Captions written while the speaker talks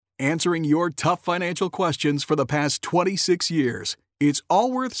answering your tough financial questions for the past 26 years. It's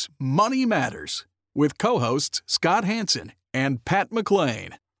Allworth's Money Matters with co-hosts Scott Hanson and Pat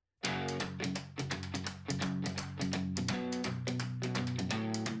McClain.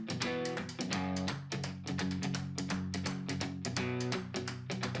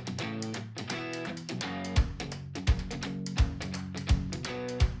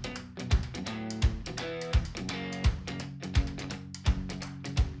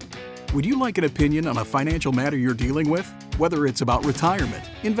 Would you like an opinion on a financial matter you're dealing with? Whether it's about retirement,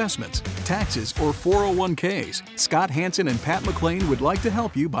 investments, taxes, or 401ks, Scott Hanson and Pat McClain would like to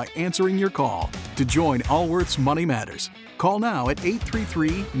help you by answering your call. To join Allworth's Money Matters, call now at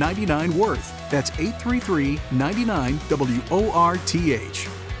 833-99-WORTH. That's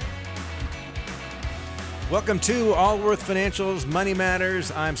 833-99-WORTH. Welcome to Allworth Financial's Money Matters.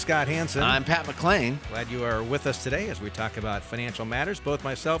 I'm Scott Hanson. I'm Pat McClain. Glad you are with us today as we talk about financial matters. Both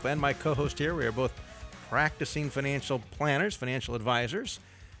myself and my co-host here, we are both practicing financial planners, financial advisors.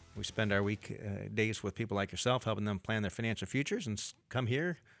 We spend our days with people like yourself, helping them plan their financial futures, and come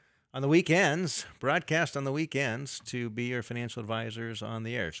here on the weekends, broadcast on the weekends, to be your financial advisors on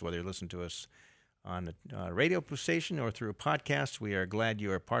the air. So whether you listen to us on a radio station or through a podcast, we are glad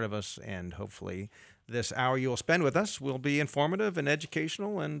you are part of us, and hopefully this hour you will spend with us will be informative and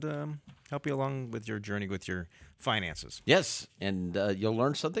educational and help you along with your journey with your finances. Yes, and you'll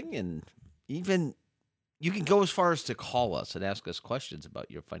learn something, and even you can go as far as to call us and ask us questions about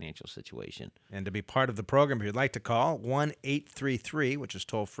your financial situation. And to be part of the program, if you'd like to call, 1-833, which is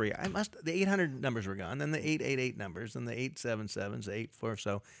toll-free. The 800 numbers were gone, then the 888 numbers, then the 877s, the 84.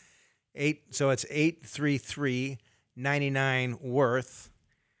 So it's 833-99-WORTH.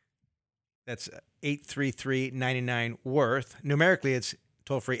 That's 833-99-WORTH. Numerically, it's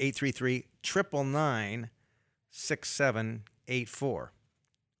toll-free 833-999-6784. Or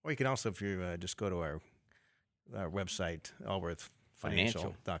you can also, if you just go to our website,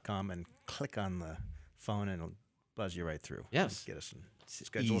 allworthfinancial.com, and click on the phone, and it'll buzz you right through. Yes. Get us and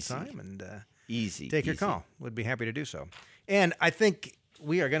schedule a time and take your call. We'd be happy to do so. And I think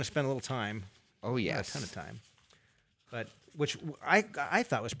we are going to spend a little time. Oh, yes. A ton of time. But which I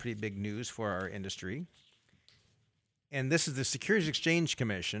thought was pretty big news for our industry. And this is the Securities Exchange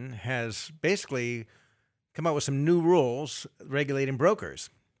Commission has basically come out with some new rules regulating brokers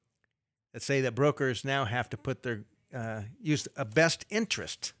that say that brokers now have to put their use a best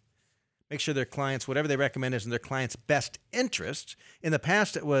interest, make sure their clients, whatever they recommend is in their client's best interest. In the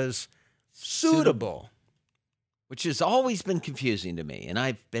past, it was suitable, which has always been confusing to me. And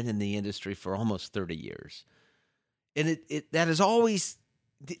I've been in the industry for almost 30 years. And that is always,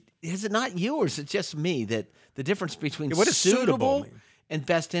 is it not you or is it just me that the difference between what is suitable and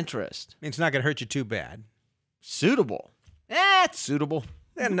best interest? It's not going to hurt you too bad. Suitable. It's suitable.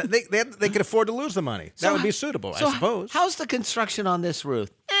 And they could afford to lose the money. That would be suitable, I suppose. How's the construction on this roof?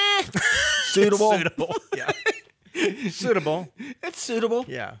 Suitable. Suitable. Yeah. Suitable. It's suitable.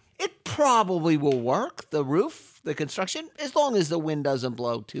 Yeah. It probably will work, the roof, the construction, as long as the wind doesn't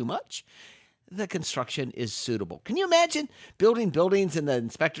blow too much. The construction is suitable. Can you imagine building buildings and the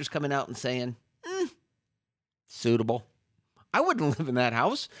inspectors coming out and saying, suitable? I wouldn't live in that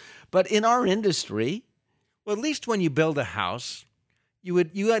house. But in our industry, well, at least when you build a house, you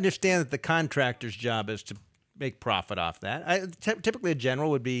understand that the contractor's job is to make profit off that. Typically, a general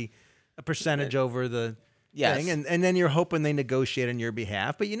would be a percentage over the thing, and then you're hoping they negotiate on your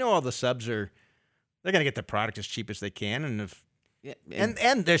behalf. But all the subs they're going to get the product as cheap as they can, and if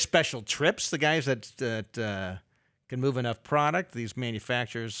and there's special trips. The guys that can move enough product, these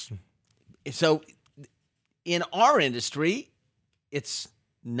manufacturers. So, in our industry, it's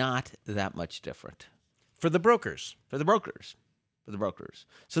not that much different for the brokers.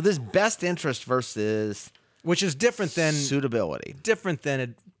 So this best interest versus, which is different than suitability, different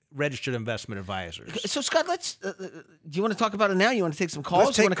than registered investment advisors. So, Scott, do you want to talk about it now? You want to take some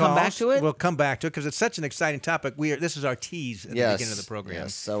calls? You want to come back to it? We'll come back to it because it's such an exciting topic. This is our tease at the beginning of the program.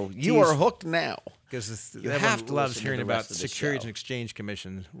 Yes, so you are hooked now. Because everyone loves hearing about Securities and Exchange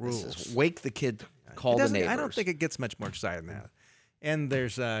Commission rules. This is wake the kid, call the neighbors. I don't think it gets much more exciting than that. And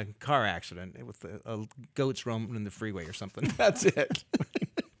there's a car accident with goats roaming in the freeway or something. That's it.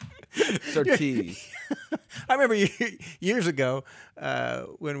 It's our tease. I remember years ago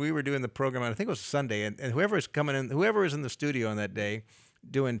when we were doing the program, I think it was Sunday, and whoever was in the studio on that day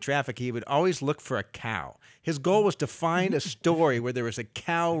doing traffic, he would always look for a cow. His goal was to find a story where there was a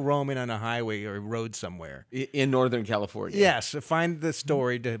cow roaming on a highway or a road somewhere. In Northern California. Yes, find the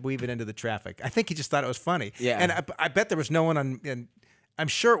story to weave it into the traffic. I think he just thought it was funny. Yeah. And I bet there was no one on, and I'm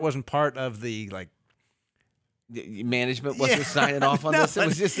sure it wasn't part of the, Management wasn't signing off on this. It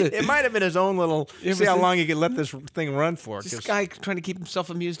was just it might have been his own little. See how long he could let this thing run for. This guy trying to keep himself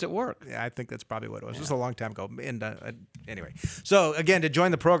amused at work. Yeah, I think that's probably what it was. This was a long time ago. And anyway, so again, to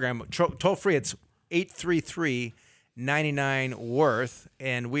join the program, toll free, it's 833-99-WORTH,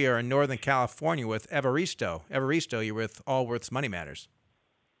 and we are in Northern California with Evaristo. Evaristo, you're with Allworth's Money Matters.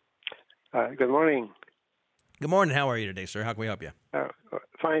 Good morning. Good morning. How are you today, sir? How can we help you?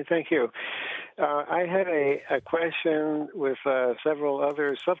 Fine, thank you. I had a question with several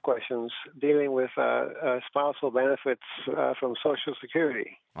other sub-questions dealing with spousal benefits from Social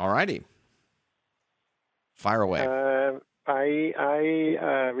Security. All righty. Fire away.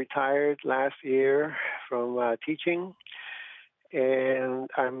 I retired last year from teaching, and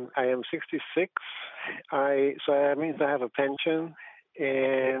I am 66. So that means I have a pension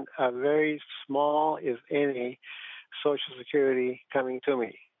and a very small, if any, Social Security coming to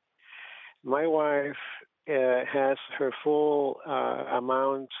me. My wife has her full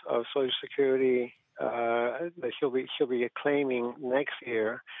amount of Social Security that she'll be claiming next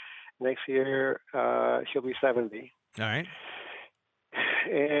year. Next year she'll be 70. All right.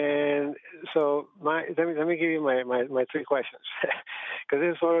 And so let me give you my three questions, because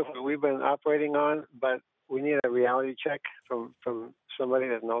this is sort of what we've been operating on, but we need a reality check from somebody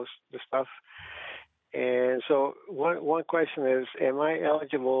that knows the stuff. And so one question is, am I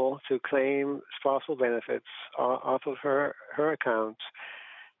eligible to claim spousal benefits off of her account?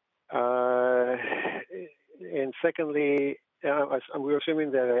 And secondly, we're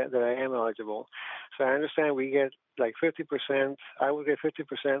assuming that I am eligible. So I understand we get like 50%. I would get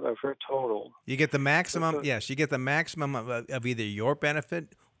 50% of her total. You get the maximum. Yes, you get the maximum of either your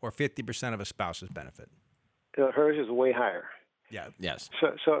benefit or 50% of a spouse's benefit. Hers is way higher. Yeah. Yes.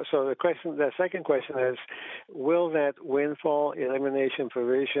 So the second question is, will that windfall elimination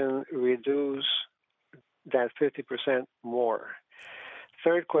provision reduce that 50% more?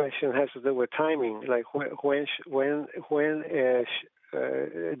 Third question has to do with timing. Like when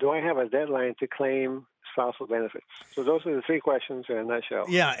do I have a deadline to claim spousal benefits? So those are the three questions in a nutshell.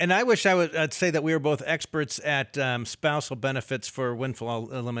 Yeah, and I wish I'd say that we were both experts at spousal benefits for windfall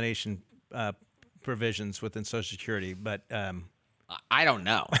elimination provisions within Social Security, but I don't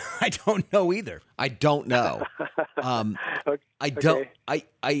know. I don't know either. I don't know. I don't.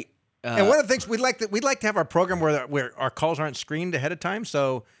 And one of the things we'd like to have our program where our calls aren't screened ahead of time.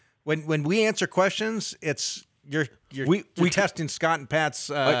 So when we answer questions, it's you're testing Scott and Pat's.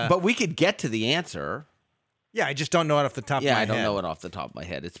 But we could get to the answer. Yeah, I just don't know it off the top of my head. Yeah, I don't know it off the top of my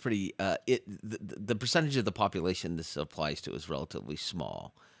head. It's pretty. The percentage of the population this applies to is relatively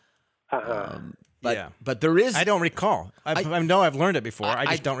small. But there is. I don't recall. I know I've learned it before. I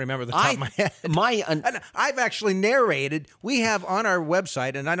just don't remember the top of my head. I've actually narrated. We have on our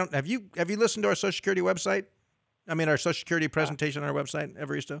website, and I don't. Have you listened to our Social Security website? I mean, our Social Security presentation on our website,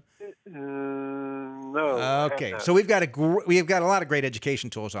 Evaristo? No. Okay, so we've got a lot of great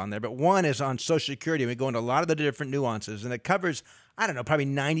education tools on there, but one is on Social Security. We go into a lot of the different nuances, and it covers, I don't know, probably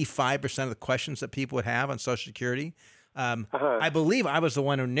 95% of the questions that people would have on Social Security. I believe I was the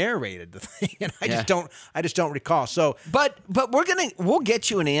one who narrated the thing, and I just don't recall. So, but we'll get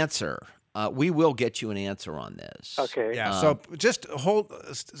you an answer. We will get you an answer on this. Okay. Yeah. So just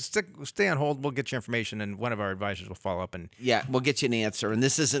stay on hold. We'll get you information, and one of our advisors will follow up. And we'll get you an answer. And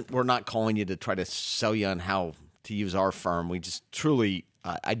this isn't. We're not calling you to try to sell you on how to use our firm. We just truly.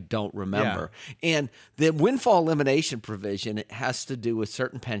 I don't remember. Yeah. And the windfall elimination provision, it has to do with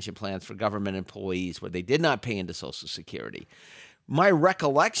certain pension plans for government employees where they did not pay into Social Security. My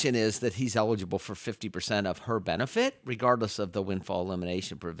recollection is that he's eligible for 50% of her benefit, regardless of the windfall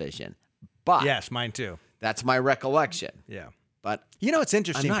elimination provision. But yes, mine too. That's my recollection. Yeah. But you know, it's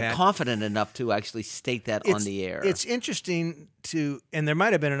interesting, I'm not confident enough to actually state that on the air. It's interesting and there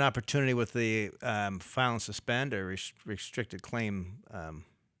might have been an opportunity with the file and suspend or restricted claim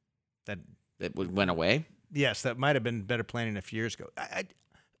that went away. Yes, that might have been better planning a few years ago.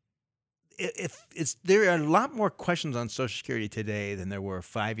 There are a lot more questions on Social Security today than there were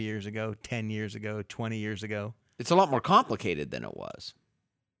 5 years ago, 10 years ago, 20 years ago. It's a lot more complicated than it was.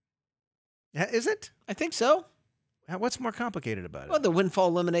 Is it? I think so. What's more complicated about it? Well, the windfall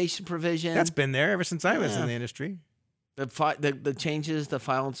elimination provision. That's been there ever since I was in the industry. The changes, the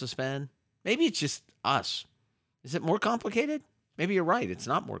file and suspend. Maybe it's just us. Is it more complicated? Maybe you're right. It's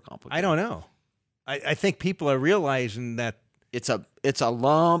not more complicated. I don't know. I think people are realizing that it's a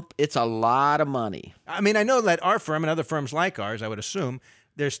lump. It's a lot of money. I mean, I know that our firm and other firms like ours, I would assume,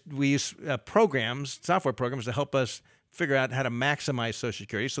 we use software programs to help us figure out how to maximize Social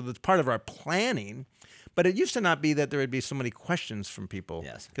Security. So that's part of our planning. But it used to not be that there would be so many questions from people.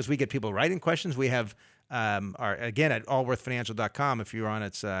 Yes. Because we get people writing questions. We have are again at allworthfinancial.com. If you're on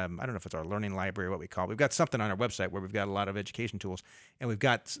its, I don't know if it's our learning library or what we call it. We've got something on our website where we've got a lot of education tools, and we've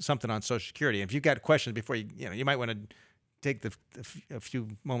got something on Social Security. If you've got questions before you might want to take a few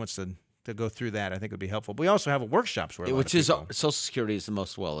moments to go through that. I think it would be helpful. But we also have workshops where Social Security is the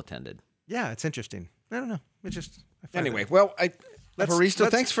most well attended. Yeah, it's interesting. I don't know. It's just anyway. Well, Evaristo,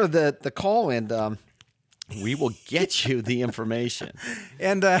 thanks for the call, and we will get you the information.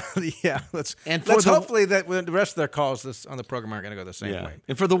 And let's hopefully that the rest of their calls on the program aren't going to go the same way.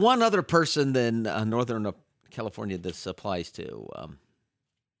 And for the one other person than Northern California this applies to,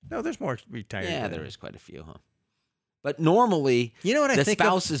 no, there's more retired. Yeah, there is quite a few, huh? But normally, you know what I think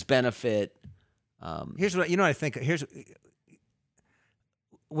spouse's benefit. Here's what I think.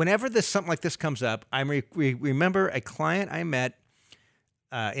 Whenever something like this comes up, I remember a client I met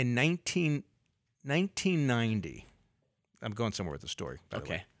in 1990. I'm going somewhere with the story. By the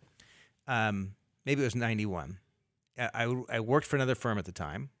way. Maybe it was 91. I worked for another firm at the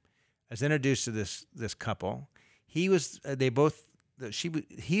time. I was introduced to this couple. He had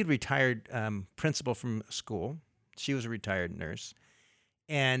retired principal from school. She was a retired nurse,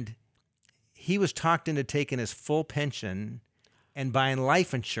 and he was talked into taking his full pension and buying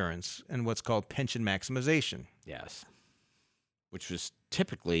life insurance and what's called pension maximization. Yes, which was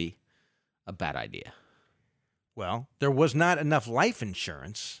typically a bad idea. Well, there was not enough life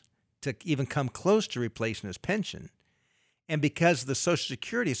insurance to even come close to replacing his pension. And because the Social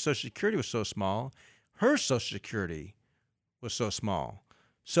Security was so small, her Social Security was so small.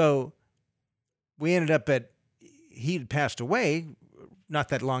 So we ended up he'd passed away not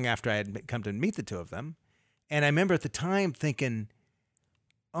that long after I had come to meet the two of them. And I remember at the time thinking,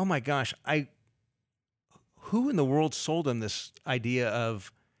 oh my gosh, who in the world sold him this idea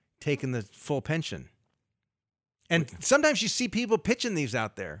of taking the full pension? And sometimes you see people pitching these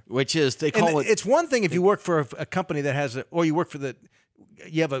out there. Which is, they call it... It's one thing if you work for a company that has or you work for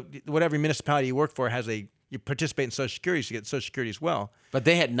whatever municipality you work for you participate in Social Security, so you get Social Security as well. But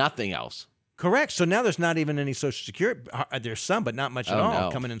they had nothing else. Correct. So now there's not even any Social Security. There's some, but not much at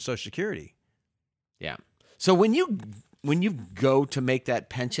all coming in Social Security. Yeah. So when you go to make that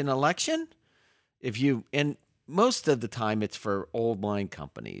pension election, and most of the time it's for old line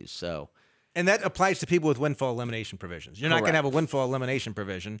companies. So, and that applies to people with windfall elimination provisions. You're not going to have a windfall elimination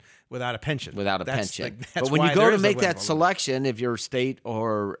provision without a pension. But when you go to make that selection, if you're a state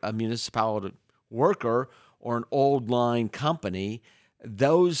or a municipality worker or an old line company,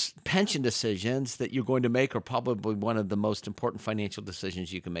 those pension decisions that you're going to make are probably one of the most important financial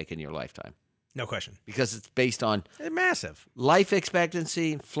decisions you can make in your lifetime. No question. Because it's based on massive life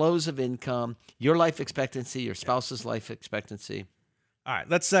expectancy, flows of income, your life expectancy, your spouse's life expectancy. All right,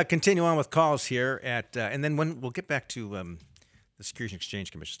 let's continue on with calls here and then when we'll get back to the Securities and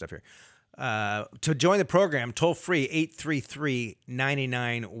Exchange Commission stuff here. To join the program, toll free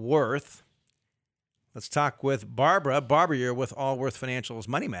 833-99-WORTH. Let's talk with Barbara. Barbara, you're with Allworth Financial's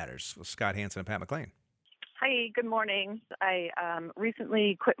Money Matters with Scott Hanson and Pat McClain. Hi, good morning. I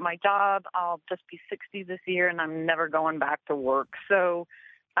recently quit my job. I'll just be 60 this year, and I'm never going back to work. So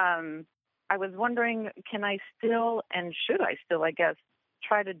I was wondering, can I still, and should I still, I guess,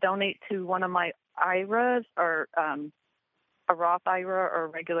 try to donate to one of my IRAs or a Roth IRA or a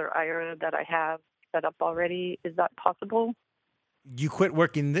regular IRA that I have set up already? Is that possible? You quit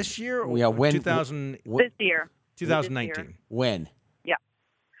working this year? Or when? 2000, this year. 2019. This year. When? Yeah.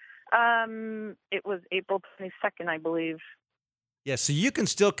 It was April 22nd, I believe. Yeah, so you can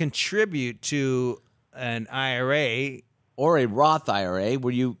still contribute to an IRA or a Roth IRA. Were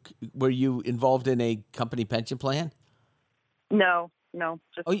you involved in a company pension plan? No,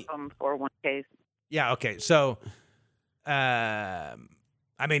 just 401ks. Yeah, okay. So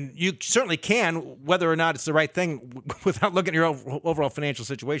I mean, you certainly can, whether or not it's the right thing, without looking at your overall financial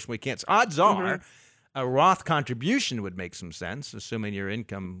situation. We can't. Odds are, a Roth contribution would make some sense, assuming your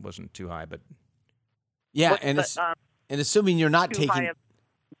income wasn't too high. But yeah, and assuming you're not taking,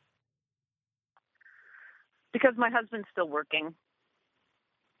 because my husband's still working.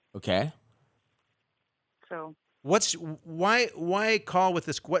 Okay. So why call with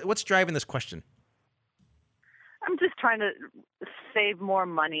this? What's driving this question? I'm just trying to save more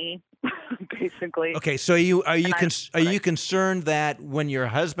money, basically. Okay, so are you concerned that when your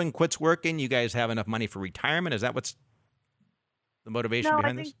husband quits working, you guys have enough money for retirement? Is that what's the motivation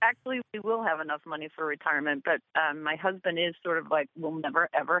behind this? No, I think actually we will have enough money for retirement, but my husband is sort of like, we'll never,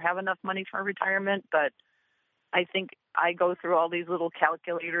 ever have enough money for retirement, but I think I go through all these little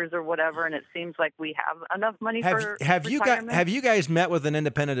calculators or whatever, and it seems like we have enough money for retirement. Have you guys met with an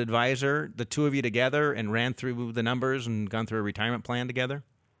independent advisor, the two of you together, and ran through the numbers and gone through a retirement plan together?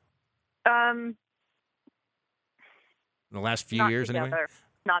 in the last few Not years together. anyway?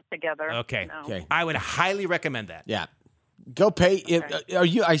 Not together. Okay. No. Okay. I would highly recommend that. Yeah. Go pay. Are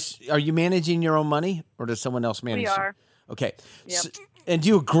you managing your own money, or does someone else manage? We are. Okay. Yep. And do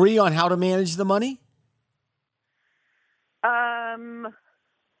you agree on how to manage the money? I'm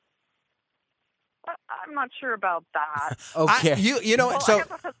not sure about that. Okay. You know, Well, so I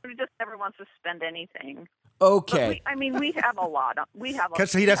have a husband who just never wants to spend anything. Okay. But we have a lot.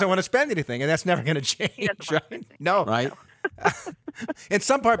 because he doesn't want to spend anything, and that's never going to change, doesn't want to right? spend No. Right. In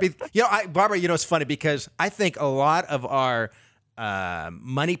some part, Barbara, it's funny because I think a lot of our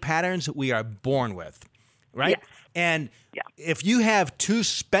money patterns we are born with, right? Yes. And Yeah. if you have two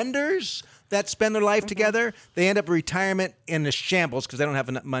spenders that spend their life together, they end up retirement in the shambles because they don't have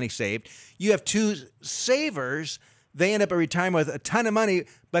enough money saved. You have two savers, they end up at retirement with a ton of money,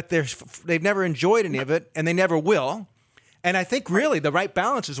 but they've never enjoyed any of it, and they never will. And I think really the right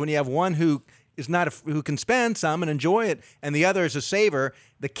balance is when you have one who is who can spend some and enjoy it, and the other is a saver.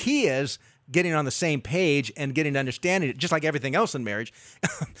 The key is getting on the same page and getting to understand it, just like everything else in marriage,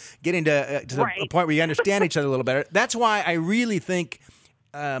 getting to a point where you understand each other a little better. That's why I really think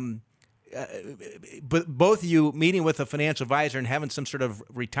both of you meeting with a financial advisor and having some sort of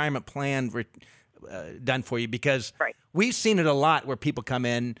retirement plan done for you, because we've seen it a lot where people come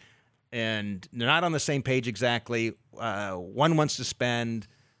in and they're not on the same page exactly. One wants to spend.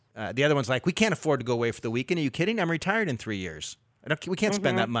 The other one's like, we can't afford to go away for the weekend. Are you kidding? I'm retired in 3 years. We can't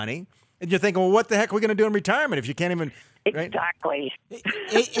spend that money. And you're thinking, well, what the heck are we going to do in retirement if you can't even... Right? Exactly.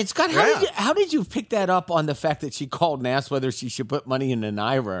 Scott, how did you pick that up on the fact that she called and asked whether she should put money in an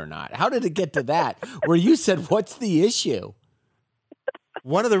IRA or not? How did it get to that where you said, what's the issue?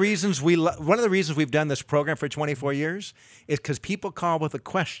 One of the reasons we've done this program for 24 years is because people call with a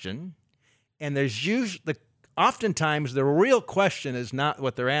question, and there's oftentimes the real question is not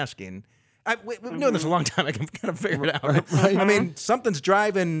what they're asking. We've been doing this a long time. I can kind of figure it out. Right. I mean, something's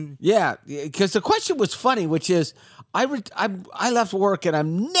driving. Yeah, because the question was funny, which is, I left work and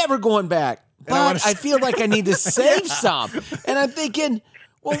I'm never going back, but I feel like I need to save some. And I'm thinking,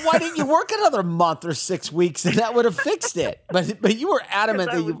 well, why didn't you work another month or 6 weeks and that would have fixed it? But you were adamant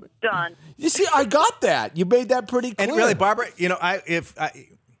that you done. You see, I got that. You made that pretty clear. And really, Barbara,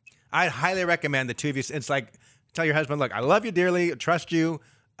 I highly recommend the two of you. It's like, tell your husband, look, I love you dearly, trust you.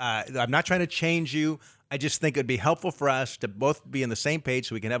 I'm not trying to change you. I just think it would be helpful for us to both be on the same page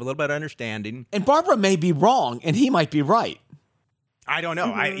so we can have a little better understanding. And Barbara may be wrong, and he might be right. I don't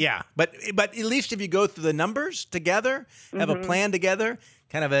know. But at least if you go through the numbers together, have a plan together,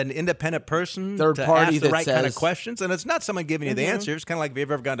 kind of an independent person, third to party ask the right says, kind of questions, and it's not someone giving you the answers. Kind of like if you've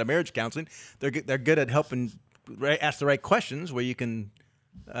ever gone to marriage counseling, they're good at helping ask the right questions where you can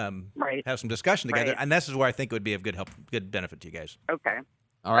have some discussion together. And this is where I think it would be of good benefit to you guys. Okay.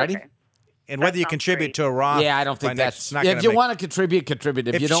 All righty. Okay. And whether you contribute to a Roth, I don't think that's. Not if you want to contribute.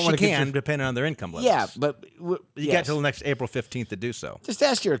 If you don't want to contribute, depending on their income levels. Yeah, but you got till next April 15th to do so. Just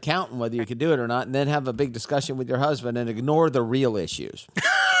ask your accountant whether you can do it or not, and then have a big discussion with your husband and ignore the real issues.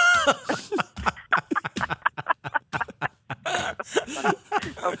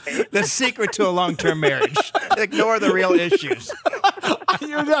 Okay. The secret to a long-term marriage: ignore the real issues.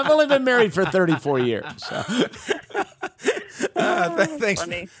 I've only been married for 34 years. So.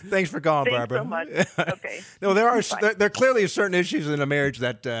 Thanks for calling, Barbara. So much. Okay. No, there clearly are certain issues in a marriage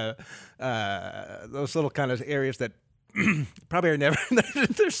that those little kind of areas that probably are never.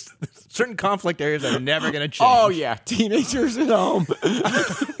 There's certain conflict areas that are never going to change. Oh yeah, teenagers at home.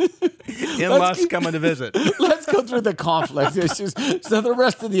 In-laws coming to visit. Let's go through the conflict issues. So the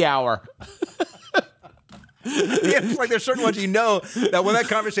rest of the hour. It's like there's certain ones that when that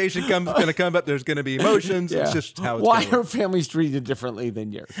conversation going to come up, there's going to be emotions. Yeah. It's just how it's Why are families treated differently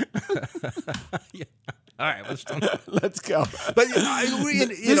than yours? Yeah. All right, let's go. But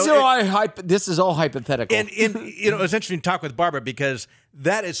this is all hypothetical. And it's interesting to talk with Barbara because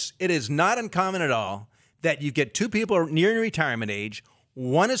it is not uncommon at all that you get two people near retirement age.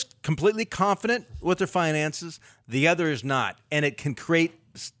 One is completely confident with their finances, the other is not, and it can create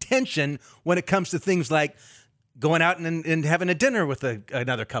tension when it comes to things like going out and having a dinner with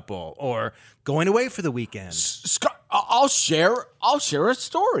another couple or going away for the weekend. Scott, I'll share a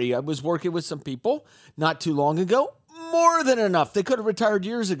story. I was working with some people not too long ago. More than enough. They could have retired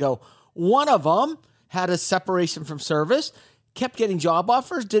years ago. One of them had a separation from service, kept getting job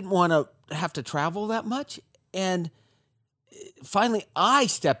offers, didn't want to have to travel that much, and finally I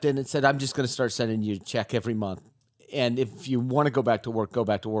stepped in and said, I'm just going to start sending you a check every month. And if you want to go back to work, go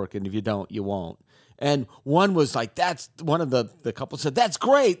back to work. And if you don't, you won't. And one was like, one of the couple said, that's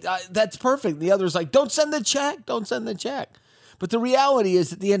great. That's perfect. The other was like, don't send the check. But the reality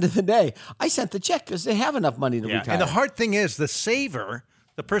is, at the end of the day, I sent the check because they have enough money to retire. And the hard thing is the saver,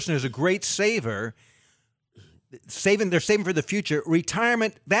 the person who's a great saver, they're saving for the future.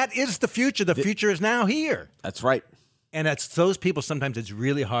 Retirement, that is the future. The future is now here. That's right. And it's those people, sometimes it's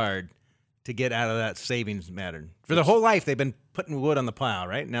really hard to get out of that savings pattern. For their whole life, they've been putting wood on the plow,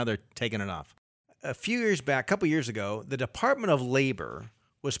 right? Now they're taking it off. A few years back, a couple years ago, the Department of Labor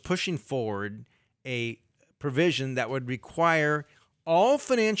was pushing forward a provision that would require all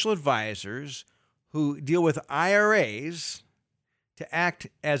financial advisors who deal with IRAs to act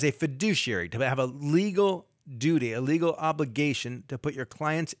as a fiduciary, to have a legal duty, a legal obligation to put your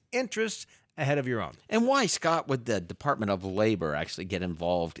client's interests ahead of your own. And why, Scott, would the Department of Labor actually get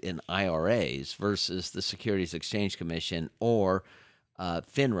involved in IRAs versus the Securities Exchange Commission or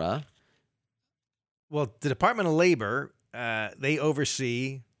FINRA? Well, the Department of Labor, they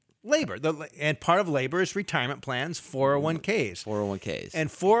oversee labor. And part of labor is retirement plans, 401ks. 401ks. And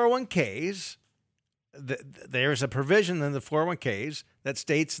 401ks, there's a provision in the 401ks that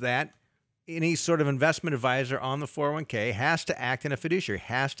states that any sort of investment advisor on the 401k has to act in a fiduciary,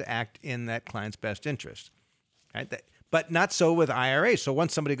 has to act in that client's best interest. Right? But not so with IRAs. So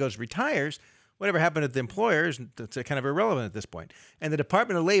once somebody retires, whatever happened at the employers, it's kind of irrelevant at this point. And the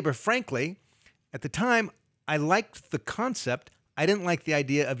Department of Labor, frankly, at the time, I liked the concept. I didn't like the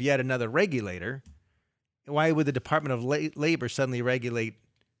idea of yet another regulator. Why would the Department of Labor suddenly regulate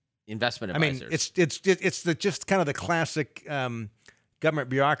investment advisors? I mean, it's just kind of the classic government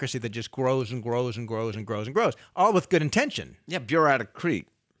bureaucracy that just grows and grows and grows and grows and grows, all with good intention. Yeah, bureaucratic creep.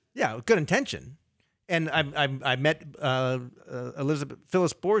 Yeah, with good intention. And I met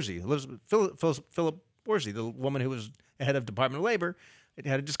Phyllis Borsey, the woman who was head of Department of Labor. I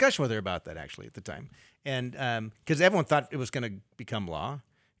had a discussion with her about that actually at the time, and because everyone thought it was going to become law,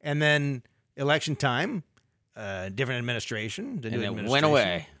 and then election time, different administration, and it went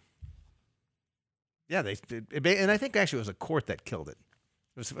away. Yeah, and I think actually it was a court that killed it.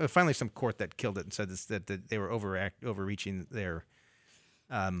 It was finally some court that killed it and said that they were overreaching their.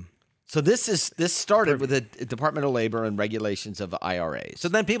 So this started with the Department of Labor and regulations of IRAs. So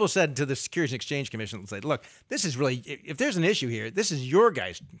then people said to the Securities and Exchange Commission, "Look, this is really, if there's an issue here, this is your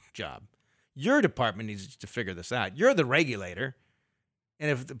guys' job. Your department needs to figure this out. You're the regulator,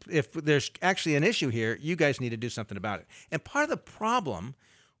 and if there's actually an issue here, you guys need to do something about it." And part of the problem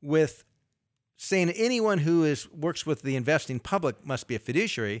with saying anyone who works with the investing public must be a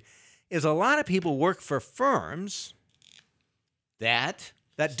fiduciary is a lot of people work for firms that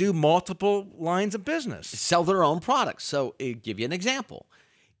do multiple lines of business, sell their own products. So I'll give you an example.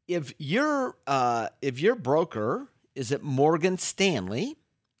 If your broker is at Morgan Stanley,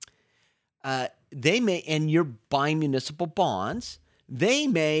 they may, and you're buying municipal bonds, they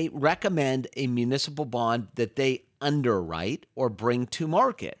may recommend a municipal bond that they underwrite or bring to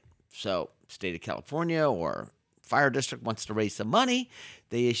market. So state of California or fire district wants to raise some money,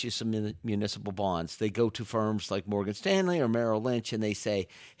 they issue some municipal bonds. They go to firms like Morgan Stanley or Merrill Lynch and they say,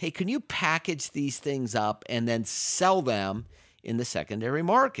 hey, can you package these things up and then sell them in the secondary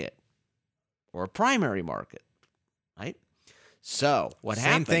market or primary market, right? So what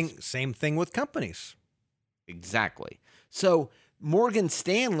happens? Same thing with companies. Exactly. So Morgan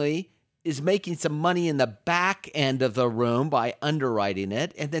Stanley is making some money in the back end of the room by underwriting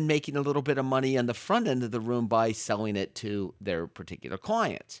it and then making a little bit of money on the front end of the room by selling it to their particular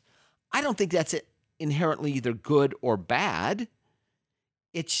clients. I don't think that's inherently either good or bad.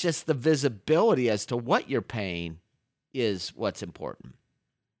 It's just the visibility as to what you're paying is what's important.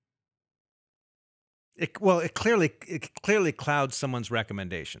 It clearly clouds someone's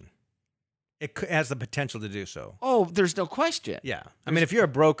recommendation. It has the potential to do so. Oh, there's no question. Yeah. I mean, if you're a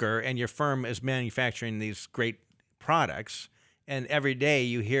broker and your firm is manufacturing these great products, and every day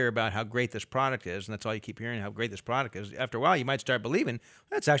you hear about how great this product is, and that's all you keep hearing, how great this product is, after a while you might start believing,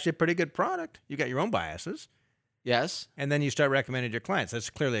 that's actually a pretty good product. You got your own biases. Yes. And then you start recommending to your clients.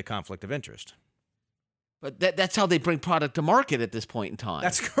 That's clearly a conflict of interest. But that's how they bring product to market at this point in time.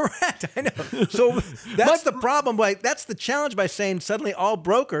 That's correct. I know. So that's the problem. That's the challenge by saying suddenly all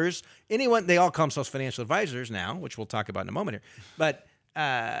brokers, they all call themselves financial advisors now, which we'll talk about in a moment here. But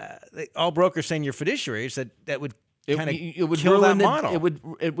all brokers saying you're fiduciaries, that would kind of kill that model.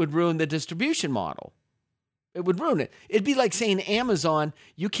 It would ruin the distribution model. It would ruin it. It'd be like saying Amazon,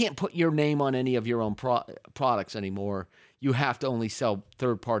 you can't put your name on any of your own products anymore. You have to only sell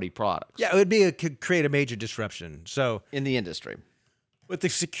third-party products. Yeah, it could create a major disruption. So in the industry. With the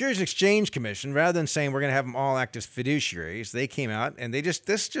Securities and Exchange Commission, rather than saying we're going to have them all act as fiduciaries, they came out and this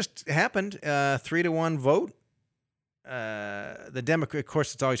just happened, 3-1 vote. the Democrat, of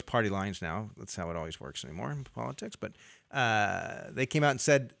course, it's always party lines now. That's how it always works anymore in politics. But they came out and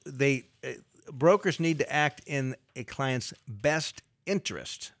said brokers need to act in a client's best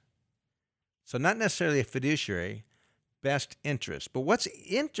interest. So not necessarily a fiduciary, best interest. But what's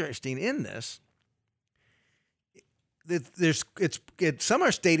interesting in this, some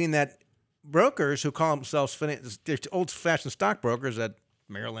are stating that brokers who call themselves they're old-fashioned stockbrokers at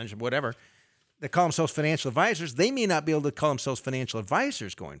Merrill Lynch or whatever, that call themselves financial advisors, they may not be able to call themselves financial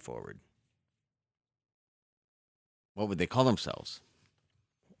advisors going forward. What would they call themselves?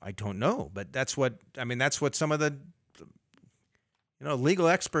 I don't know, but that's what some of the legal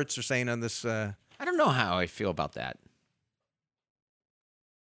experts are saying on this. I don't know how I feel about that.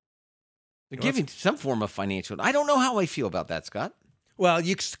 They're giving some form of financial. I don't know how I feel about that, Scott. Well,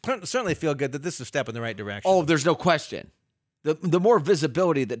 you certainly feel good that this is a step in the right direction. Oh, there's no question. The more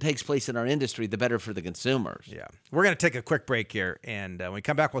visibility that takes place in our industry, the better for the consumers. Yeah. We're going to take a quick break here, and when we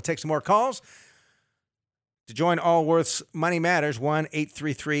come back, we'll take some more calls. To join Allworth's Money Matters,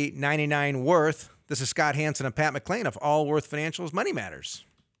 1-833-99-WORTH. This is Scott Hanson and Pat McClain of Allworth Financial's Money Matters.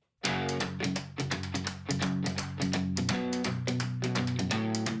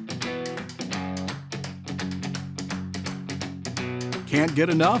 Can't get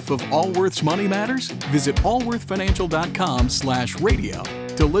enough of Allworth's Money Matters? Visit allworthfinancial.com/radio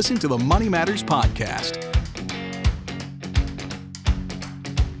to listen to the Money Matters podcast.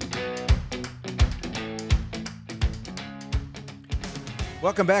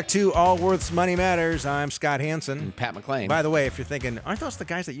 Welcome back to Allworth's Money Matters. I'm Scott Hanson. And Pat McClain. By the way, if you're thinking, aren't those the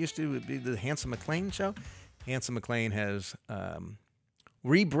guys that used to be the Hanson McClain show? Hanson McClain has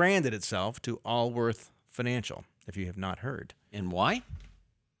rebranded itself to Allworth Financial, if you have not heard. And why?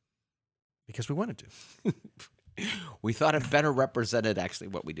 Because we wanted to. We thought it better represented actually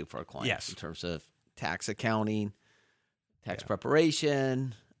what we do for our clients. Yes. In terms of tax accounting, tax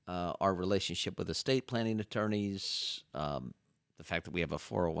preparation, our relationship with estate planning attorneys, the fact that we have a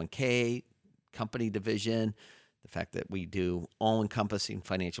 401k company division, the fact that we do all-encompassing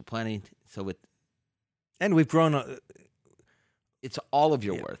financial planning. And we've grown. It's all of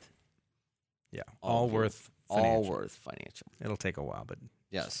your worth. Yeah, Allworth Financial. It'll take a while, but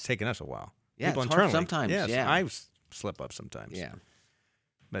yes, it's taken us a while. Yeah, People it's hard internally, sometimes. Yes, yeah, I slip up sometimes. Yeah,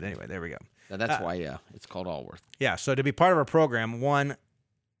 but anyway, there we go. Now that's why it's called Allworth. Yeah, so to be part of our program,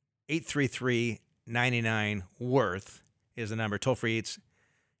 1-833-99-WORTH is the number. Toll free, it's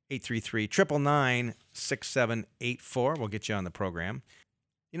 833-999-6784. We'll get you on the program.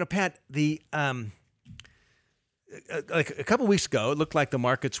 Pat, the like a couple weeks ago, it looked like the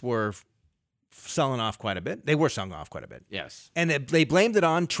markets were selling off quite a bit. They were selling off quite a bit. Yes. And they blamed it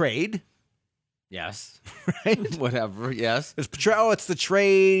on trade. Yes. Right? Whatever, yes. It's the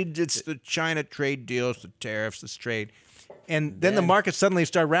trade. It's the China trade deals, the tariffs, this trade. And then the market suddenly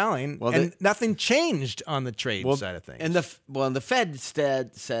started rallying, nothing changed on the trade side of things. And the Fed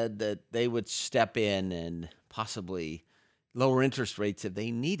instead said that they would step in and possibly lower interest rates if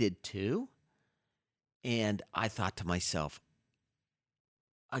they needed to. And I thought to myself,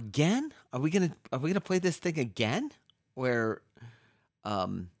 again, are we gonna play this thing again, where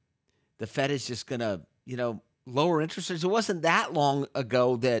the Fed is just gonna lower interest rates? It wasn't that long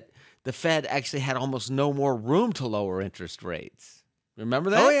ago that the Fed actually had almost no more room to lower interest rates.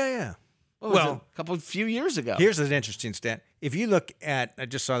 Remember that? Oh yeah. Well, a few years ago. Here's an interesting stat. If you look at, I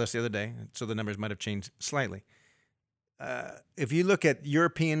just saw this the other day, so the numbers might have changed slightly. If you look at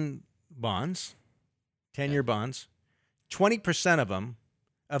European bonds, 10-year bonds, 20% of them,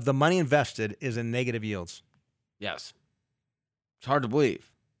 of the money invested, is in negative yields. Yes. It's hard to believe.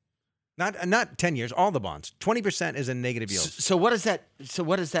 Not 10 years, all the bonds. 20% is in negative yields. So what does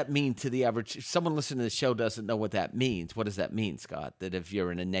that mean to the average? If someone listening to the show doesn't know what that means, what does that mean, Scott? That if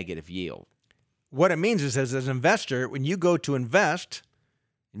you're in a negative yield? What it means is, as an investor, when you go to invest,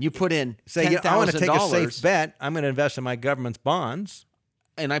 and you put in say, I want to take a safe bet, I'm going to invest in my government's bonds,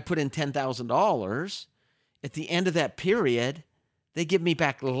 and I put in $10,000, at the end of that period, they give me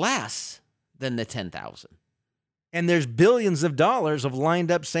back less than the $10,000. And there's billions of dollars of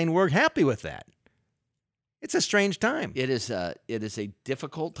lined up saying we're happy with that. It's a strange time. It is a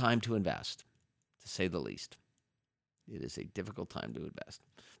difficult time to invest, to say the least. It is a difficult time to invest.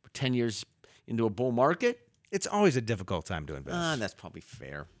 For 10 years into a bull market, it's always a difficult time to invest. That's probably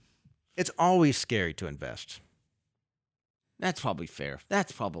fair. It's always scary to invest. That's probably fair.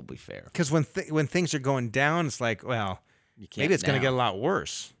 Because when things are going down, it's like, well, maybe it's going to get a lot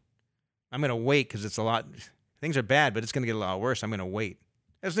worse. I'm going to wait because it's a lot. Things are bad, but it's going to get a lot worse. I'm going to wait.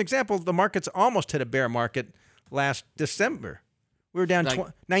 As an example, the markets almost hit a bear market last December We were down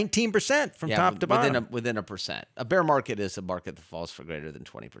Like- 19% from top to bottom. Within a percent. A bear market is a market that falls for greater than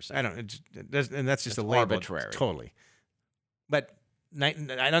 20%. I don't, and that's just It's a label. arbitrary. Totally. But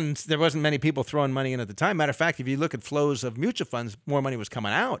there wasn't many people throwing money in at the time. Matter of fact, if you look at flows of mutual funds, more money was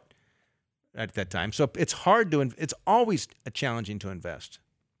coming out at that time. So it's hard to, it's always challenging to invest.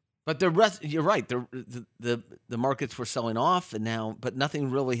 But the rest, you're right. The markets were selling off, and now, but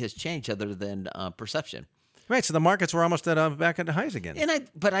nothing really has changed other than perception. Right. So the markets were almost back at the highs again.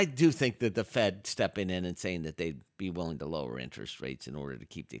 But I do think that the Fed stepping in and saying that they'd be willing to lower interest rates in order to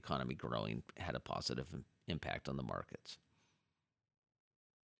keep the economy growing had a positive impact on the markets.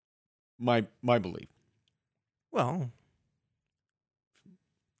 My belief. Well,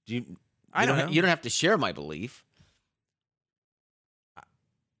 I don't know. You don't have to share my belief.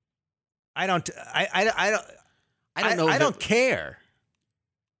 I don't know. I that- don't care.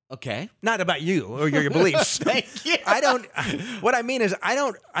 Okay. Not about you or your beliefs. Thank you. What I mean is, I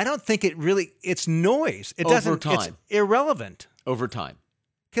don't think it's noise. It Over doesn't. time. It's irrelevant Over time.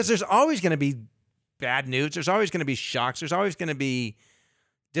 because there's always going to be bad news. There's always going to be shocks. There's always going to be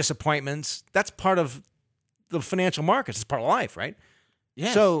disappointments. That's part of the financial markets. It's part of life, right?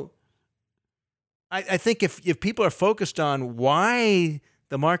 Yes. So I think if people are focused on why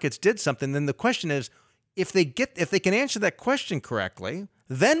the markets did something, then the question is, if they can answer that question correctly,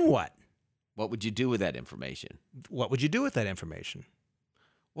 then what? What would you do with that information? What would you do with that information?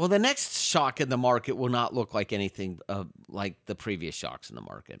 Well, the next shock in the market will not look like anything like the previous shocks in the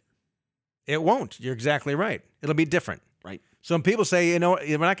market. It won't. You're exactly right. It'll be different. Right. So when people say, we're not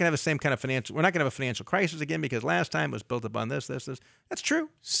going to have the same kind of we're not going to have a financial crisis again because last time it was built upon this. That's true.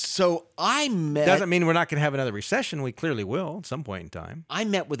 So Doesn't mean we're not going to have another recession. We clearly will at some point in time. I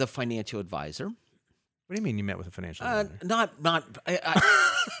met with a financial advisor. What do you mean you met with a financial advisor?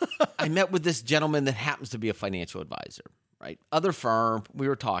 I met with this gentleman that happens to be a financial advisor, right? Other firm, we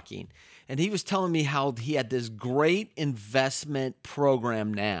were talking, and he was telling me how he had this great investment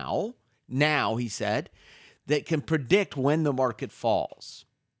program now, he said, that can predict when the market falls.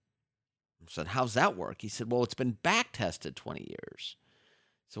 I said, how's that work? He said, well, it's been back tested 20 years.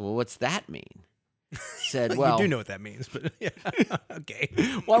 So, well, what's that mean? He said, well, you do know what that means, but yeah. Okay.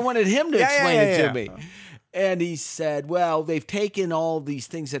 Well, I wanted him to explain it to yeah. me. And he said, well, they've taken all these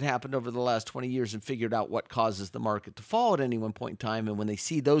things that happened over the last 20 years and figured out what causes the market to fall at any one point in time. And when they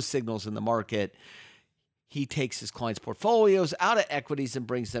see those signals in the market, he takes his clients' portfolios out of equities and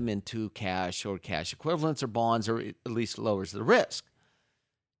brings them into cash or cash equivalents or bonds, or at least lowers the risk.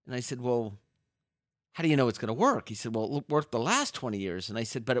 And I said, well, how do you know it's going to work? He said, well, it worked the last 20 years. And I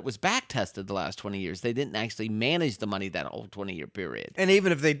said, but it was back tested the last 20 years. They didn't actually manage the money that whole 20-year period. And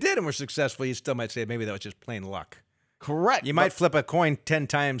even if they did and were successful, you still might say maybe that was just plain luck. Correct. You might flip a coin 10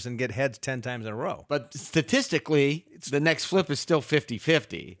 times and get heads 10 times in a row. But statistically, the next flip is still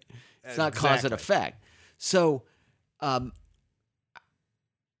 50-50. It's not cause and effect. So I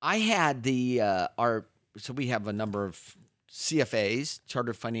had so we have a number of CFAs,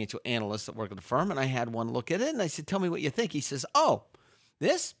 Chartered Financial Analysts that work at the firm, and I had one look at it, and I said, tell me what you think. He says,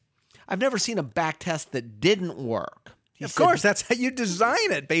 I've never seen a back test that didn't work. Of course, that's how you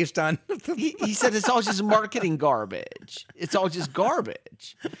design it based on. He said it's all just marketing garbage. It's all just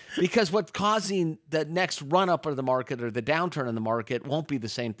garbage. Because what's causing the next run-up of the market or the downturn in the market won't be the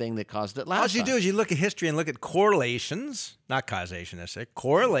same thing that caused it last time. All you do is you look at history and look at correlations, not causation necessarily,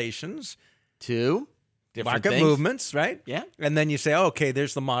 correlations to different market things. movements, right? Yeah. And then you say, okay,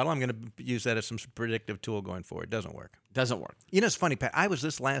 there's the model. I'm going to use that as some predictive tool going forward. It doesn't work. Doesn't work. You know, it's funny, Pat. I was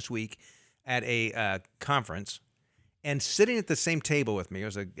this last week at a conference, and sitting at the same table with me, it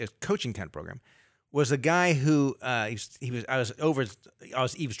was a coaching kind of program, was a guy who I was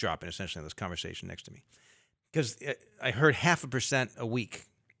eavesdropping essentially on this conversation next to me because I heard 0.5% a week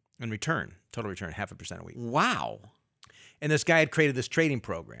in return, total return, 0.5% a week. Wow. And this guy had created this trading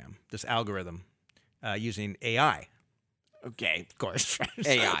program, this algorithm using AI. Okay. Of course.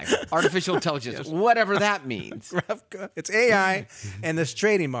 AI, artificial intelligence, whatever that means. It's AI and this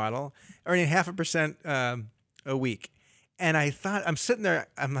trading model earning 0.5% a week. And I'm sitting there,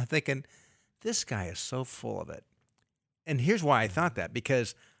 I'm thinking, this guy is so full of it. And here's why I thought that,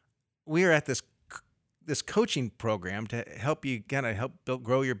 because we are at this coaching program to help you kind of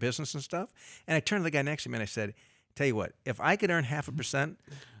grow your business and stuff. And I turned to the guy next to me and I said, tell you what, if I could earn 0.5%,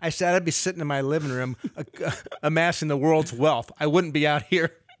 I said I'd be sitting in my living room amassing the world's wealth. I wouldn't be out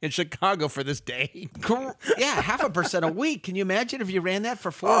here in Chicago for this day. Yeah, 0.5% a week. Can you imagine if you ran that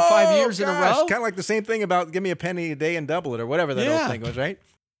for 4 or 5 years in a row? Kind of like the same thing about give me a penny a day and double it or whatever that old thing was, right?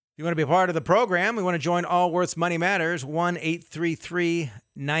 If you want to be a part of the program, we want to join Allworth's Money Matters,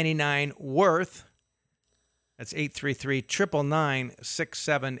 1-833-99-WORTH. That's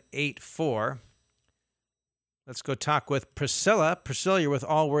 833-999-6784. Let's go talk with Priscilla. Priscilla, you're with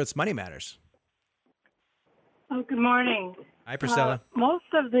Allworth's Money Matters. Oh, good morning. Hi, Priscilla. Hello,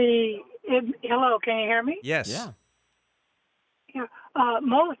 can you hear me? Yes. Yeah. Yeah.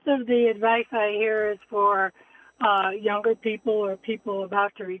 Most of the advice I hear is for younger people or people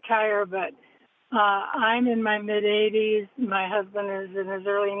about to retire, but I'm in my mid-80s. My husband is in his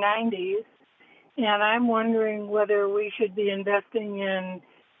early 90s, and I'm wondering whether we should be investing in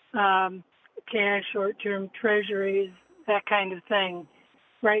cash, short-term treasuries, that kind of thing.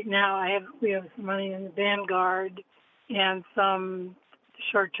 Right now, we have some money in the Vanguard and some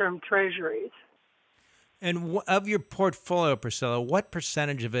short-term treasuries. And of your portfolio, Priscilla, what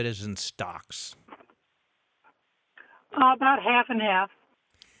percentage of it is in stocks? About half and half.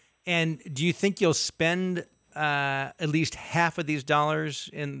 And do you think you'll spend at least half of these dollars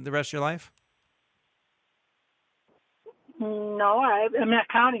in the rest of your life? No, I'm not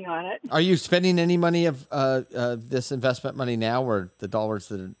counting on it. Are you spending any money of this investment money now, or the dollars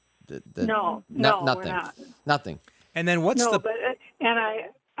that are? No, nothing. we're not. Nothing. And then what's No, but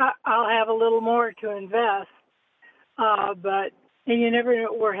I'll have a little more to invest. And you never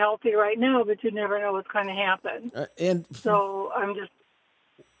know. We're healthy right now, but you never know what's going to happen. And So I'm just.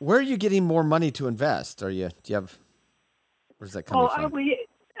 where are you getting more money to invest? Do you have? Where's that coming from?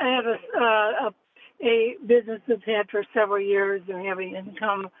 I have a business that's had for several years, and we have an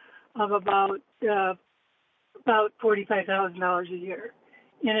income of about $45,000 a year,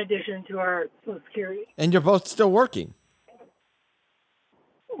 in addition to our Social Security. And you're both still working.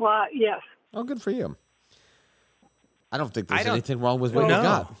 Well, yes. Oh, good for you. I don't think there's don't- anything wrong with what you No,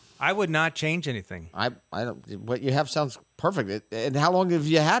 got. I would not change anything. I don't. What you have sounds perfect. And how long have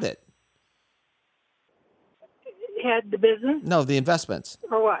you had it? Had the business No, the investments.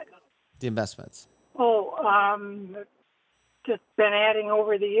 or what? The investments. Just been adding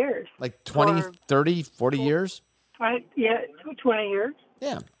over the years. Like 20, Or- 30, 40 years? 20 years.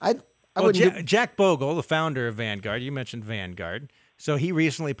 Yeah. I Well, wouldn't do- Jack Bogle, the founder of Vanguard, you mentioned Vanguard. So he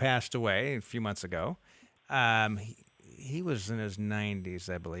recently passed away a few months ago. He was in his 90s,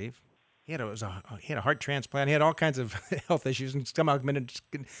 I believe. He had a heart transplant. He had all kinds of health issues, and somehow managed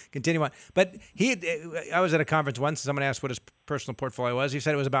to continue on. But I was at a conference once, and someone asked what his personal portfolio was. He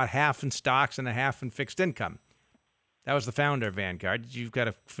said it was about half in stocks and a half in fixed income. That was the founder of Vanguard. You've got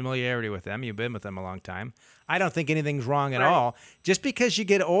a familiarity with them. You've been with them a long time. I don't think anything's wrong at all. Just because you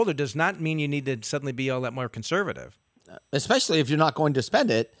get older does not mean you need to suddenly be all that more conservative. especially if you're not going to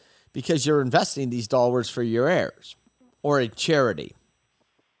spend it because you're investing these dollars for your heirs or a charity.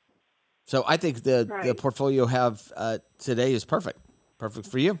 So I think the portfolio you have today is perfect. Perfect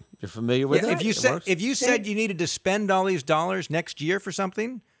for you. You're familiar with it. If you said you needed to spend all these dollars next year for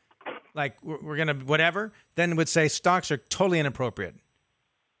something, like we're gonna whatever, then would say stocks are totally inappropriate.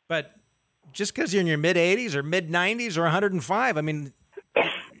 But just because you're in your mid 80s or mid 90s or 105, I mean,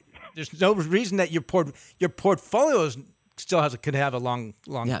 there's no reason that your portfolio still could have a long.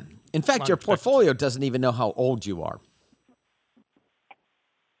 Yeah. In fact, your portfolio doesn't even know how old you are.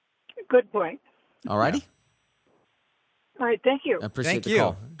 Good point. All righty. Yeah. All right. Thank you. I appreciate Thank the you.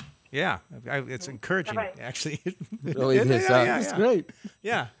 call. Yeah, it's encouraging, Bye-bye. actually. Really, it's great.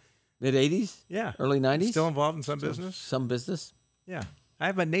 Yeah, Mid 80s? yeah. Early 90s? Still involved in some business. Some business? Yeah, I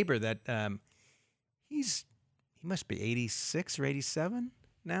have a neighbor that he must be 86 or 87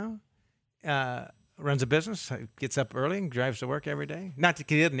 now. Runs a business, gets up early and drives to work every day. Not that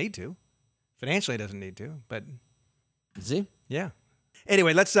he doesn't need to, financially he doesn't need to, but Is he? yeah.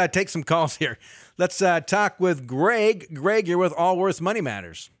 Anyway, let's take some calls here. Let's talk with Greg. Greg, you're with Allworth's Money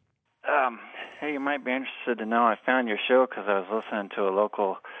Matters. Hey, you might be interested to know I found your show because I was listening to a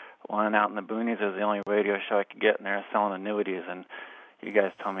local one out in the boonies. It was the only radio show I could get, and they were selling annuities. And you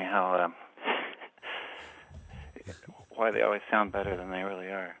guys told me how why they always sound better than they really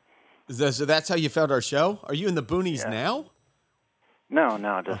are. So that's how you found our show? Are you in the boonies now? No,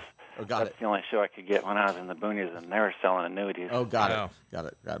 just got that's it. the only show I could get when I was in the boonies, and they were selling annuities. Oh, got Wow. it. Got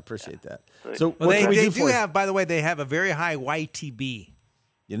it. I appreciate that. So- So Well, what can we they do do for you? have, by the way, they have a very high YTB.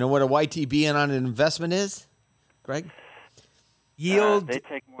 You know what a YTB on an investment is, Greg? Yield they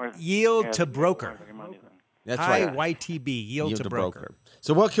take more yield yeah, to they take broker. more of your money than- That's High right. YTB, yield to broker.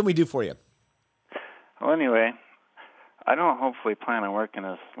 So what can we do for you? Well, anyway, I don't hopefully plan on working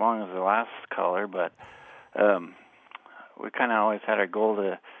as long as the last caller, but we kind of always had our goal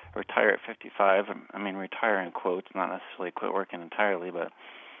to retire at 55. I mean, retire in quotes, not necessarily quit working entirely, but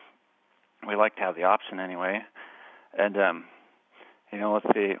we like to have the option anyway. And, with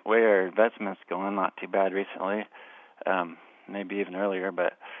the way our investment's going, not too bad recently, maybe even earlier,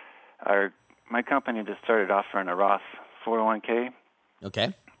 but my company just started offering a Roth 401k,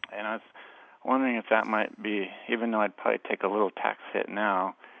 Okay. and I was wondering if that might be, even though I'd probably take a little tax hit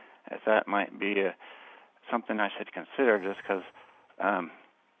now, if that might be something I should consider, just because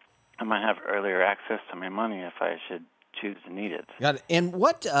I might have earlier access to my money if I should choose to need it. Got it. And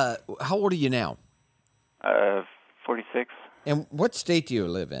how old are you now? 46, And what state do you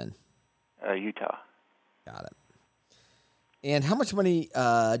live in? Utah. Got it. And how much money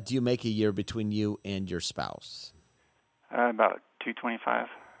do you make a year between you and your spouse? About $225.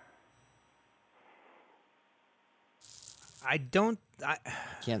 I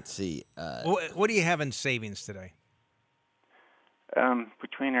Can't see. what do you have in savings today?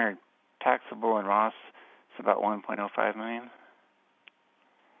 Between our taxable and Roths, it's about $1.05 million.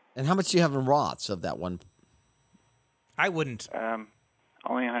 And how much do you have in Roths of that one? I wouldn't.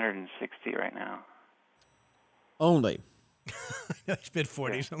 Only 160 right now. Only. It's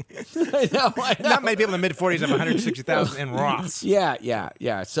mid-40s. I know. Not many people in the mid-40s have 160,000 in Roths.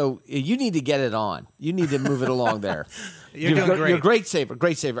 Yeah. So you need to get it on. You need to move it along there. You're doing great. You're a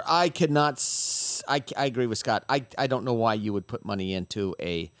great saver. I cannot. I agree with Scott. I don't know why you would put money into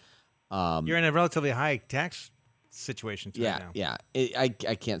a. You're in a relatively high tax situation right now. Yeah. I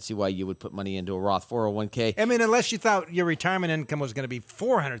can't see why you would put money into a Roth 401k. I mean, unless you thought your retirement income was going to be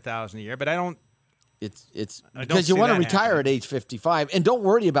 $400,000 a year, but I don't. It's I don't because you see want to that retire happening. at age 55, and don't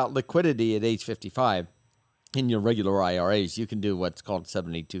worry about liquidity at age 55 in your regular IRAs. You can do what's called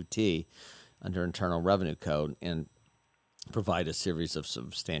 72T under Internal Revenue Code and provide a series of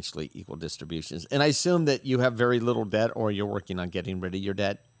substantially equal distributions. And I assume that you have very little debt, or you're working on getting rid of your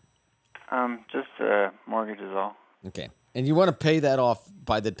debt. Just mortgage is all. Okay, and you want to pay that off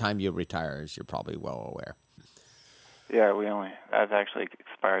by the time you retire, as you're probably well aware. Yeah, that actually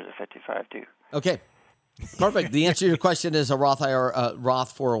expires at 55 too. Okay. Perfect. The answer to your question is a Roth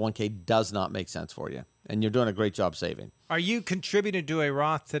 401k does not make sense for you, and you're doing a great job saving. Are you contributing to a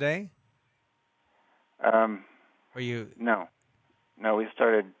Roth today? No, we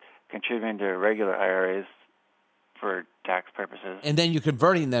started contributing to regular IRAs for tax purposes. And then you're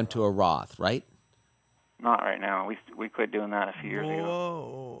converting them to a Roth, right? Not right now. We quit doing that a few years ago.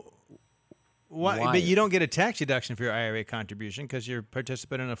 Whoa. Why? Why? But you don't get a tax deduction for your IRA contribution because you're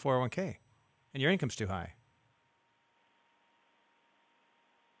participating in a 401k, and your income's too high.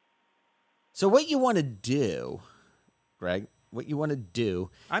 So what you want to do, Greg,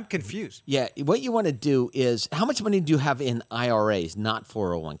 I'm confused. yeah, what you want to do is, how much money do you have in IRAs, not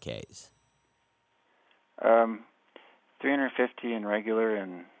 401ks? 350 in regular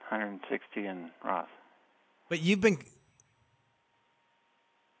and 160 in Roth. But you've been.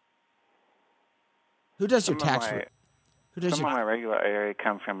 Who does your Some of tax? my- Who does Some of your? my regular IRA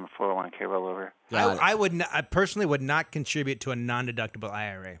come from a 401k rollover. I personally would not contribute to a non-deductible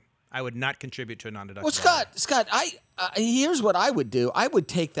IRA. I would not contribute to a non-deductible. Well, Scott, here's what I would do. I would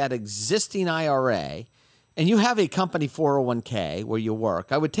take that existing IRA, and you have a company 401k where you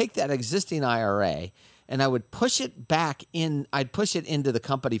work. I would take that existing IRA, and I would push it back in. I'd push it into the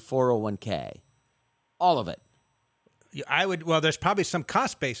company 401k, all of it. I would. Well, there's probably some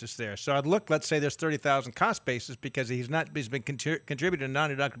cost basis there. So I'd look. Let's say there's 30,000 cost basis because he's been contributing to a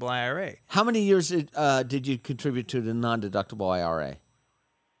non-deductible IRA. How many years did you contribute to the non-deductible IRA?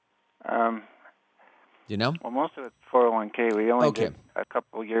 You know? Well, most of it's 401k. We only Okay. did a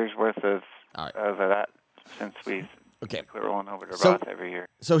couple years worth of All right. that since we Okay. quit rolling over to So- Roth every year.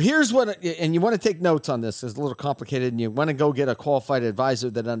 So here's what, and you want to take notes on this. It's a little complicated, and you want to go get a qualified advisor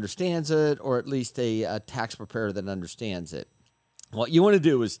that understands it, or at least a tax preparer that understands it. What you want to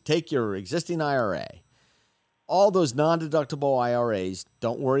do is take your existing IRA, all those non-deductible IRAs,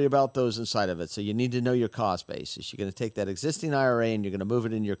 don't worry about those inside of it. So you need to know your cost basis. You're going to take that existing IRA and you're going to move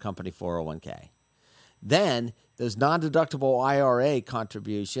it in your company 401k. Then those non-deductible IRA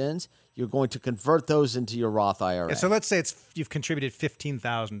contributions, you're going to convert those into your Roth IRA. Yeah, so let's say you've contributed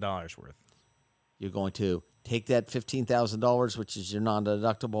 $15,000 worth. You're going to take that $15,000, which is your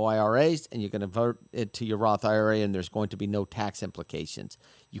non-deductible IRAs, and you're going to convert it to your Roth IRA, and there's going to be no tax implications.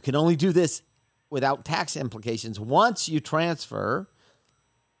 You can only do this without tax implications once you transfer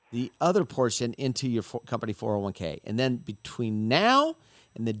the other portion into your company 401k. And then between now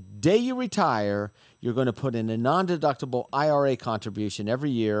and the day you retire, you're going to put in a non-deductible IRA contribution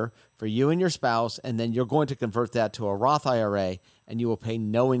every year for you and your spouse, and then you're going to convert that to a Roth IRA, and you will pay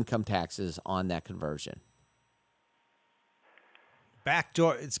no income taxes on that conversion.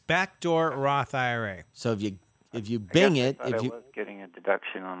 It's backdoor Roth IRA. So if you bing it, I if was you getting a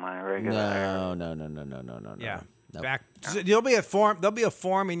deduction on my regular IRA. no. Yeah. Back. There'll be a form. There'll be a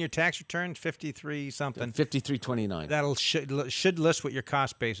form in your tax return, 53 something. 5329. That'll should list what your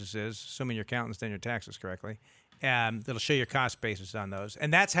cost basis is, assuming your accountant's done your taxes correctly. That'll show your cost basis on those,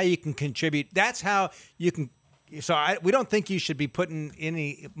 and that's how you can contribute. That's how you can. So we don't think you should be putting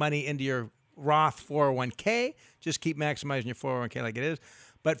any money into your Roth 401k. Just keep maximizing your 401k like it is.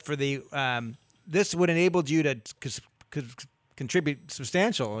 But for the this would enable you to contribute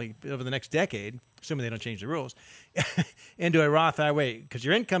substantially over the next decade, assuming they don't change the rules, into a Roth IRA because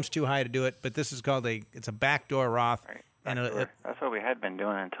your income's too high to do it. But this is called it's a backdoor Roth. Right. And that's what we had been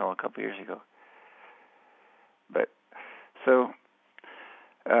doing until a couple years ago. But so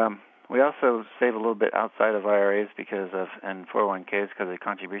we also save a little bit outside of IRAs and 401ks because of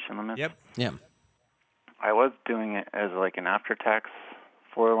contribution limits. Yep. Yeah. I was doing it as like an after-tax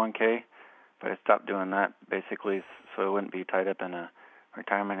 401k, but I stopped doing that basically so it wouldn't be tied up in a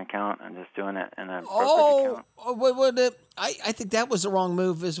retirement account and just doing it in a brokerage account. I think that was the wrong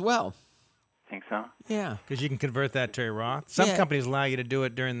move as well. Think so? Yeah. Because you can convert that to a Roth. Some companies allow you to do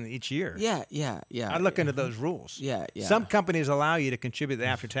it during each year. Yeah. I look into those rules. Yeah. Some companies allow you to contribute the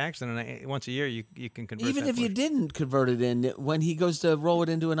after tax, and then once a year you can convert. Even that if you didn't convert it in, when he goes to roll it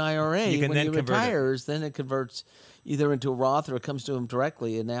into an IRA, when he retires, then it converts either into a Roth or it comes to him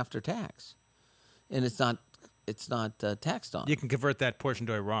directly in after tax, and it's not taxed on. You can convert that portion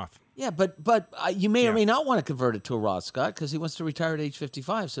to a Roth. Yeah, but you may or may not want to convert it to a Roth, Scott, because he wants to retire at age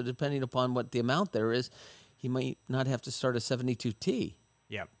 55. So depending upon what the amount there is, he might not have to start a 72T.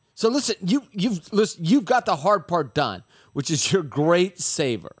 Yeah. So listen, you've got the hard part done, which is your great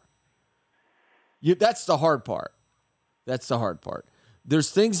saver. That's the hard part. That's the hard part. There's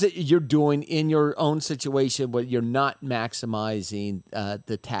things that you're doing in your own situation where you're not maximizing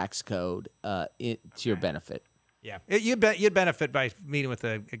the tax code to your benefit. Yeah, you'd benefit by meeting with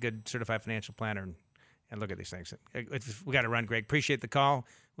a good certified financial planner and look at these things. We got to run, Greg. Appreciate the call.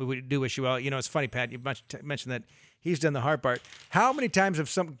 We do wish you well. You know, it's funny, Pat. You mentioned that he's done the hard part. How many times have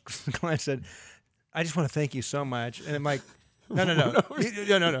some clients said, "I just want to thank you so much," and I'm like, "No.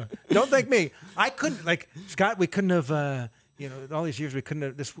 Don't thank me. I couldn't, like Scott. We couldn't have." All these years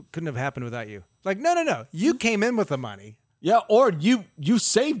this couldn't have happened without you. Like, no. You came in with the money. Yeah, or you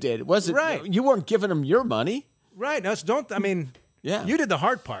saved it. It wasn't right. You weren't giving him your money. Right. No, yeah. You did the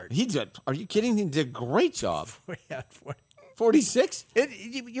hard part. He did. Are you kidding? He did a great job. 46?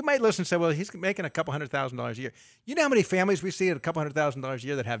 You might listen and say, well, he's making a couple $100,000 a year. You know how many families we see at a couple $100,000 a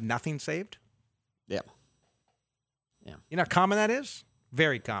year that have nothing saved? Yeah. You know how common that is?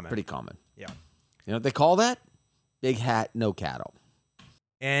 Very common. Pretty common. Yeah. You know what they call that? Big hat, no cattle.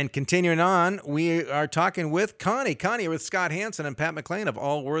 And continuing on, we are talking with Connie. Connie with Scott Hansen and Pat McLean of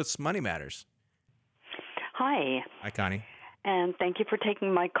Allworth's Money Matters. Hi. Hi, Connie. And thank you for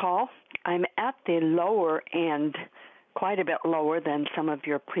taking my call. I'm at the lower end, quite a bit lower than some of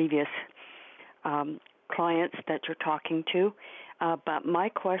your previous clients that you're talking to. But my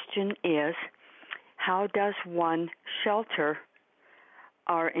question is, how does one shelter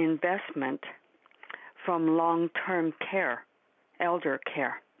our investment from long-term care, elder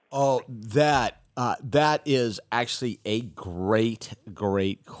care? Oh, that is actually a great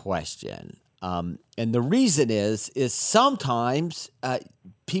question. And the reason is sometimes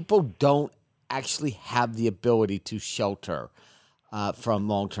people don't actually have the ability to shelter from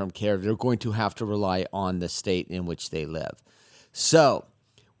long-term care. They're going to have to rely on the state in which they live. So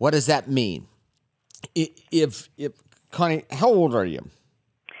what does that mean? If Connie, how old are you?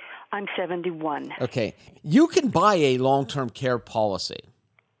 I'm 71. Okay. You can buy a long-term care policy.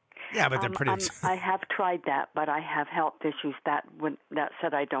 Yeah, but they're pretty... I have tried that, but I have health issues that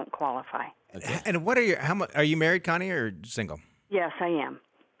said I don't qualify. Okay. And what are you married, Connie, or single? Yes, I am.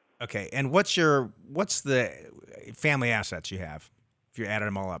 Okay. And what's the family assets you have? If you added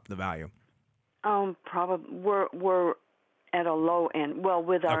them all up, the value? Probably we're at a low end. Well,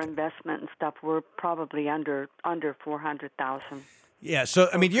 with our investment and stuff, we're probably under $400,000. Yeah, so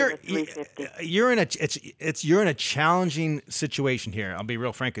I mean, you're in a challenging situation here. I'll be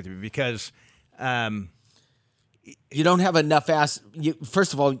real frank with you because you don't have enough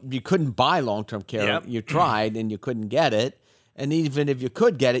first of all, you couldn't buy long-term care. Yep. You tried and you couldn't get it, and even if you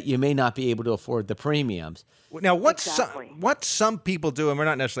could get it, you may not be able to afford the premiums. Now, what some people do, and we're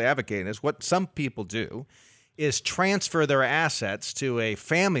not necessarily advocating this, what some people do is transfer their assets to a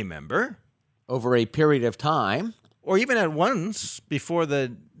family member over a period of time. Or even at once before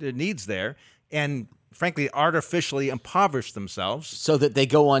the need's there, and frankly, artificially impoverish themselves so that they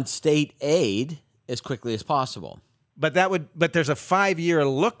go on state aid as quickly as possible. But there's a 5-year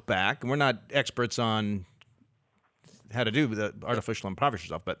look back, and we're not experts on how to do the artificial impoverish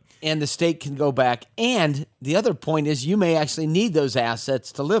yourself. But and the state can go back. And the other point is you may actually need those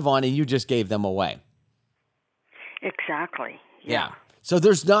assets to live on, and you just gave them away. Exactly. Yeah. So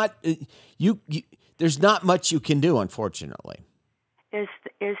there's not there's not much you can do, unfortunately. Is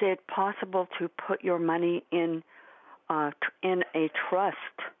it possible to put your money in a trust?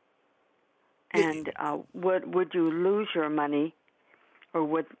 And would you lose your money, or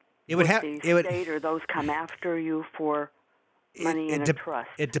would the state or those come after you for money in a trust?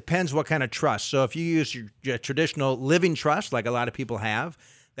 It depends what kind of trust. So if you use your traditional living trust, like a lot of people have,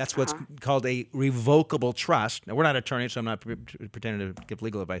 that's what's called a revocable trust. Now, we're not attorneys, so I'm not pretending to give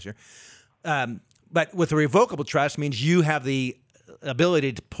legal advice here. But with a revocable trust means you have the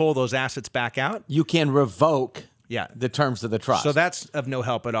ability to pull those assets back out. You can revoke the terms of the trust. So that's of no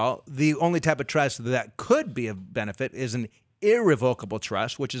help at all. The only type of trust that could be of benefit is an irrevocable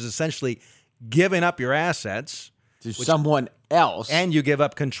trust, which is essentially giving up your assets to someone else, and you give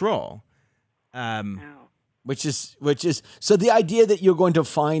up control. Which is so the idea that you're going to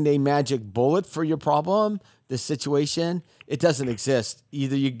find a magic bullet for your problem, this situation, it doesn't exist.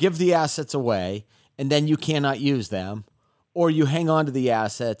 Either you give the assets away and then you cannot use them, or you hang on to the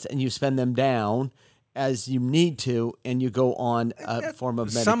assets and you spend them down as you need to, and you go on a form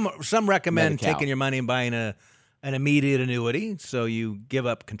of some recommend Medi-Cal. taking your money and buying an immediate annuity, so you give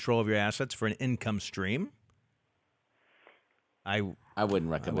up control of your assets for an income stream. I wouldn't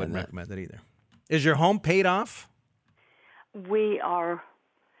recommend I wouldn't recommend that either. Is your home paid off?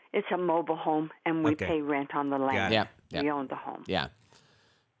 It's a mobile home, and we pay rent on the land. Yeah. We own the home. Yeah.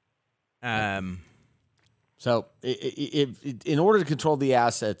 So in order to control the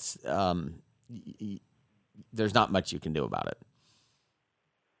assets, there's not much you can do about it.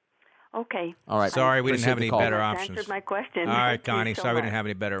 Okay. All right. Sorry, we didn't have any better That's options. answered my question. All right, Thank you Connie. so Sorry we much. didn't have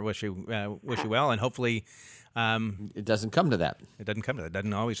any better. Wish you well, and hopefully it doesn't come to that. It doesn't come to that. It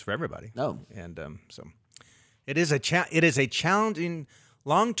doesn't always for everybody. No. And so it is a challenging.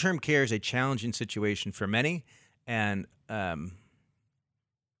 Long-term care is a challenging situation for many, and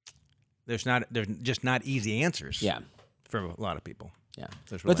there's just not easy answers. Yeah. For a lot of people. Yeah.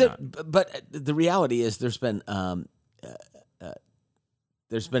 Really but the reality is there's been an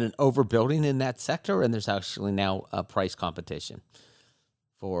overbuilding in that sector, and there's actually now a price competition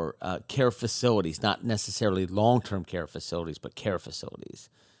for care facilities, not necessarily long-term care facilities, but care facilities.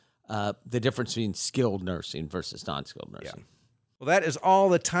 The difference between skilled nursing versus non-skilled nursing. Yeah. Well, that is all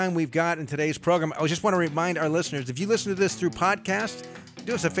the time we've got in today's program. I just want to remind our listeners, if you listen to this through podcast,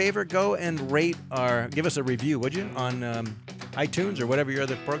 do us a favor, go and give us a review, would you, on iTunes or whatever your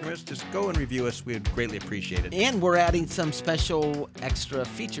other program is. Just go and review us. We'd greatly appreciate it. And we're adding some special extra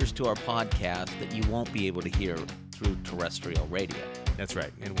features to our podcast that you won't be able to hear through terrestrial radio. That's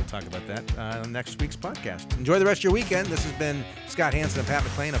right, and we'll talk about that on next week's podcast. Enjoy the rest of your weekend. This has been Scott Hansen and Pat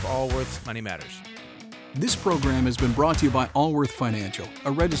McClain of Allworth's Money Matters. This program has been brought to you by Allworth Financial,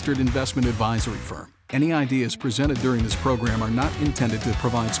 a registered investment advisory firm. Any ideas presented during this program are not intended to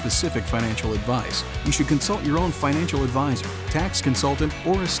provide specific financial advice. You should consult your own financial advisor, tax consultant,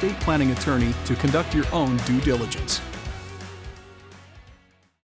 or estate planning attorney to conduct your own due diligence.